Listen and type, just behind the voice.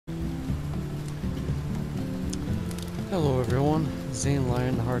Hello everyone, Zane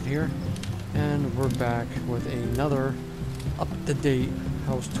Lionheart here, and we're back with another up-to-date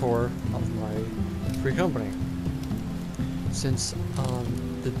house tour of my free company. Since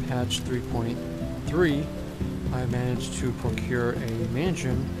the patch 3.3, I managed to procure a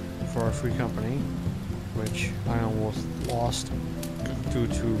mansion for our free company, which I almost lost due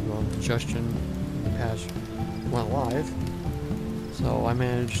to congestion when the patch went live. So I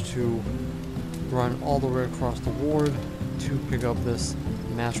managed to run all the way across the board to pick up this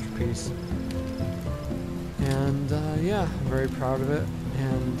masterpiece. And yeah, I'm very proud of it,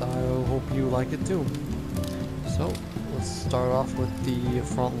 and I hope you like it too. So let's start off with the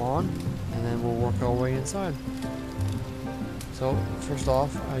front lawn, and then we'll work our way inside. So first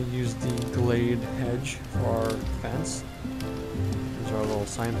off, I used the Glade hedge for our fence. Here's our little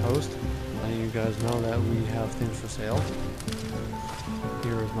signpost, letting you guys know that we have things for sale.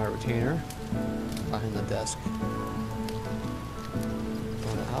 Here is my retainer behind the desk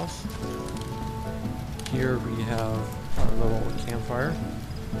on the house. Here we have our little campfire,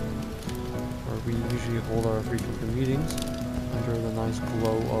 where we usually hold our free company meetings under the nice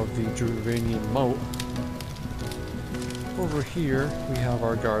glow of the Juvenian moat. Over here we have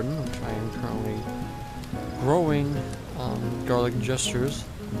our garden, which I am currently growing garlic gestures,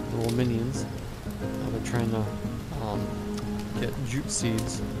 little minions. I've been trying to get jute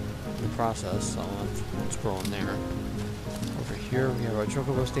seeds in the process, so it's growing there. Over here we have our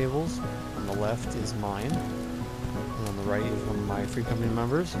chocobo stables. On the left is mine, and on the right is one of my free company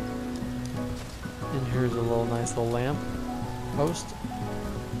members. And here's a nice little lamp post,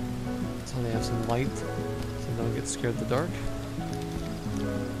 so they have some light, so they don't get scared in the dark.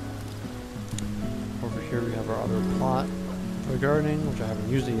 Over here we have our other plot for gardening, which I haven't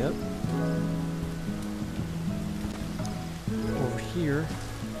used it yet. Over here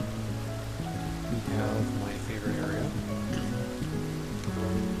we have my favorite area,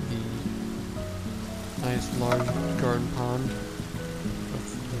 the nice large garden pond with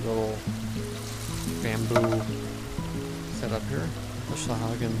the little bamboo set up here, the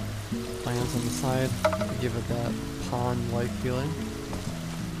Shahagin plants on the side to give it that pond-like feeling.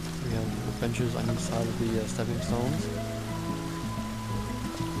 We have little benches on each side of the stepping stones.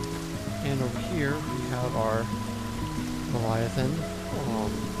 And over here we have our Leviathan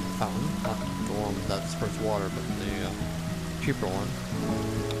fountain, not the one that spurts water, but the cheaper one.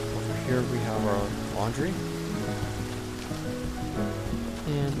 Over here we have our laundry.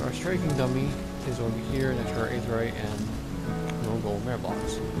 And our striking dummy is over here next to our Aetheryte and no gold mirror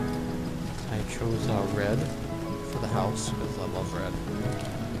box. I chose red for the house because I love red.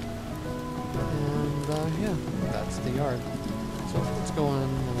 And yeah, that's the yard. So let's go in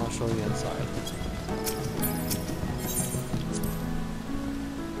and I'll show you inside.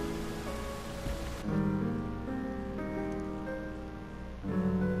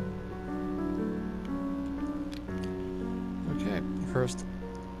 Okay, first,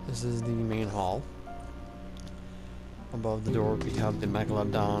 this is the main hall. Above the door we have the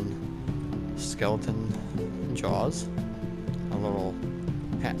Megalodon skeleton jaws, a little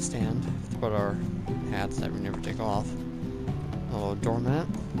hat stand to put our hats that we never take off, a little doormat,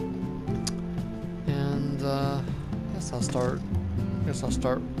 and I guess I'll start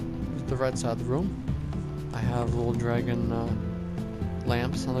with the right side of the room. I have little dragon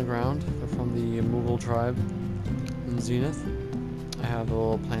lamps on the ground. They're from the Mughal tribe in Zenith. I have the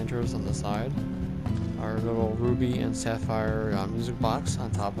little planters on the side, our little ruby and sapphire music box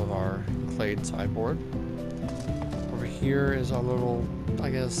on top of our clade sideboard. Over here is our little, I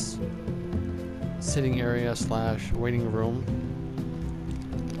guess, sitting area / waiting room.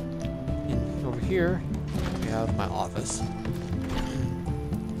 And over here we have my office.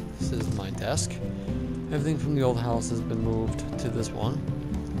 This is my desk. Everything from the old house has been moved to this one,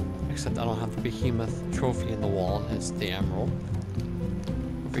 except I don't have the behemoth trophy in the wall. It's the emerald.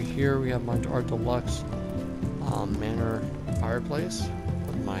 Over here we have our deluxe manor fireplace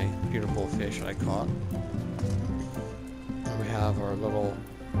with my beautiful fish that I caught. And we have our little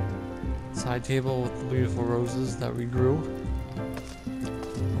side table with the beautiful roses that we grew.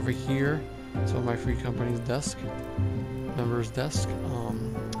 Over here is my free company's desk, member's desk.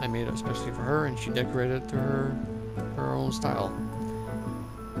 I made it especially for her, and she decorated it to her own style.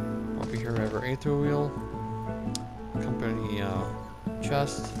 Over here we have our Aether wheel, company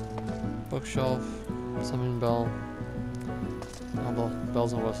chest, bookshelf, summoning bell, all the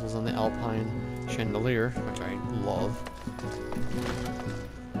bells and whistles, and the Alpine chandelier, which I love.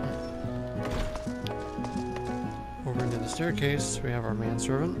 Over into the staircase, we have our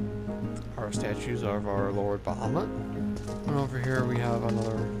manservant, our statues of our Lord Bahamut, and over here we have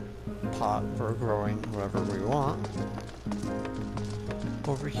another pot for growing whatever we want.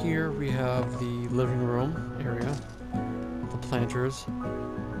 Over here we have the living room area, the planters,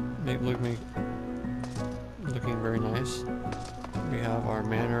 looking very nice. We have our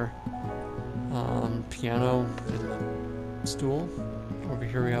manor piano and stool. Over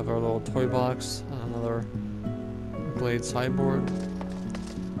here we have our little toy box, another Glade sideboard.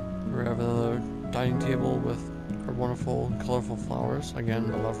 We have another dining table with our wonderful, colorful flowers.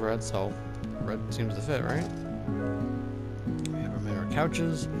 Again, I love red, so red seems to fit, right? We have our manor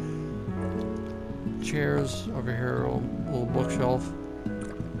couches, chairs. Over here, a little bookshelf,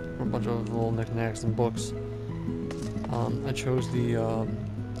 a bunch of little knickknacks and books. I chose the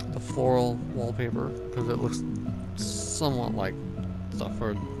floral wallpaper because it looks somewhat like stuff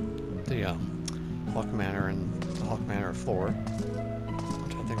for the Hawk Manor and the Hawk Manor floor,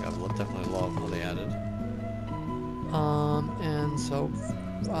 which I think I would definitely love how they added. And so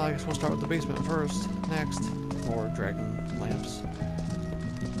I guess we'll start with the basement first. Next, more dragon lamps.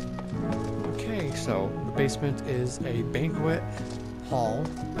 Okay, so the basement is a banquet hall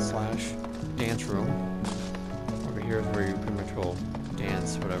slash dance room. Over here is where you pretty much will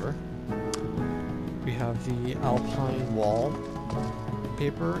dance, whatever. We have the alpine wall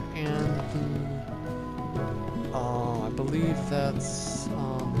paper and the I believe that's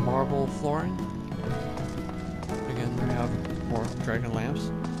marble flooring. Again, we have more dragon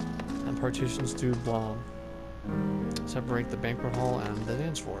lamps and partitions to separate the banquet hall and the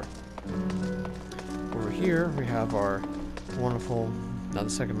dance floor. Over here we have our wonderful, now the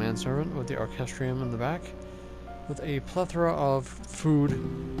second manservant with the orchestrium in the back, with a plethora of food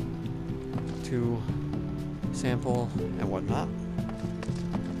to sample and whatnot.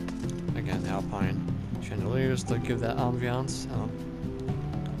 Again, alpine chandeliers to give that ambiance.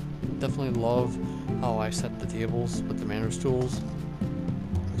 Definitely love how I set the tables with the manor stools.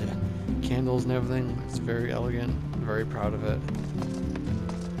 Yeah, candles and everything. It's very elegant. I'm very proud of it.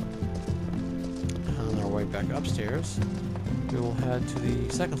 On our way back upstairs, we will head to the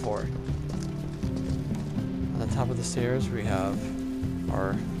second floor. On the top of the stairs, we have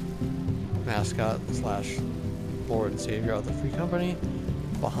our mascot slash Lord and Savior of the Free Company,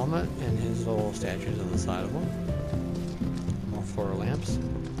 Bahamut, and his little statues on the side of him. More floor lamps.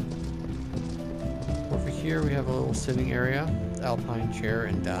 Over here we have a little sitting area, alpine chair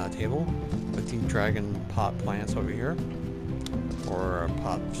and table, with the dragon pot plants over here, or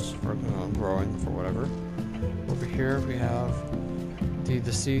pots for growing for whatever. Over here we have the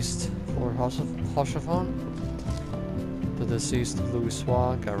deceased Lord Hoshafon, the deceased Louis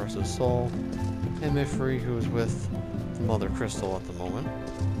Sois, God rest his soul, and Mifri, who is with the Mother Crystal at the moment.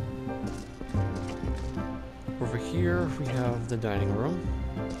 Over here we have the dining room.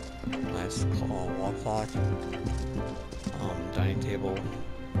 Nice wall clock. Dining table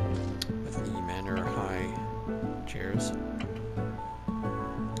with the manor high chairs.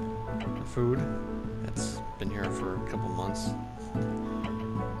 The food that's been here for a couple months.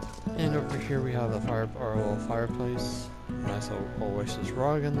 And over here we have our little fireplace. Nice oasis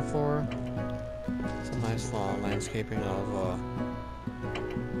rug on the floor. Some nice landscaping of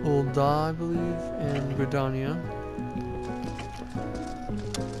Ul'dah, I believe, and Gridania.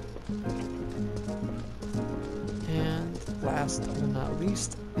 And last but not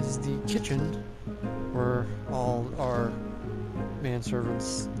least is the kitchen, where all our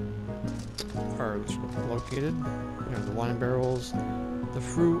manservants are located. You know, the wine barrels, the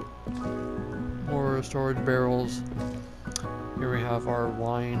fruit, more storage barrels. Here we have our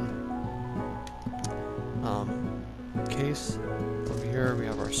wine case. Over here we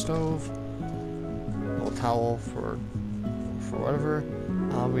have our stove, a little towel for whatever.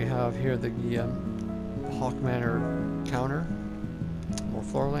 We have here the Hawk Manor counter, more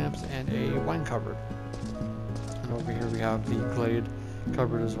floor lamps, and a wine cupboard. And over here we have the Glade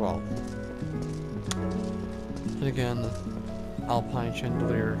cupboard as well. And again, the alpine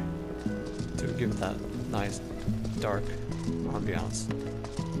chandelier to give it that nice dark ambiance.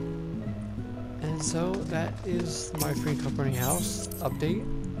 And so that is my Free Company house update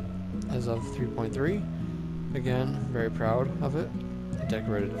as of 3.3. Again, very proud of it. I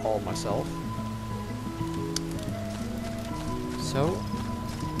decorated all myself. So,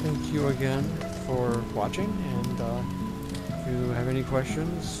 thank you again for watching, and if you have any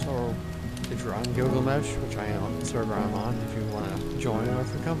questions, or if you're on Gilgamesh, which I am on the server I'm on, if you want to join our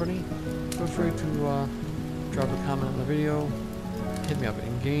Free Company, feel free to drop a comment on the video, hit me up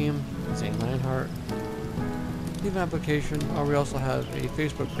in-game, Zane Lionheart, leave an application. We also have a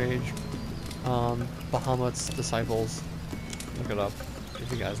Facebook page, Bahamut's Disciples. Look it up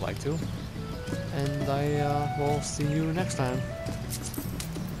if you guys like to. And I will see you next time.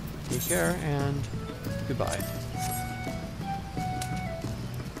 Take take care, and goodbye.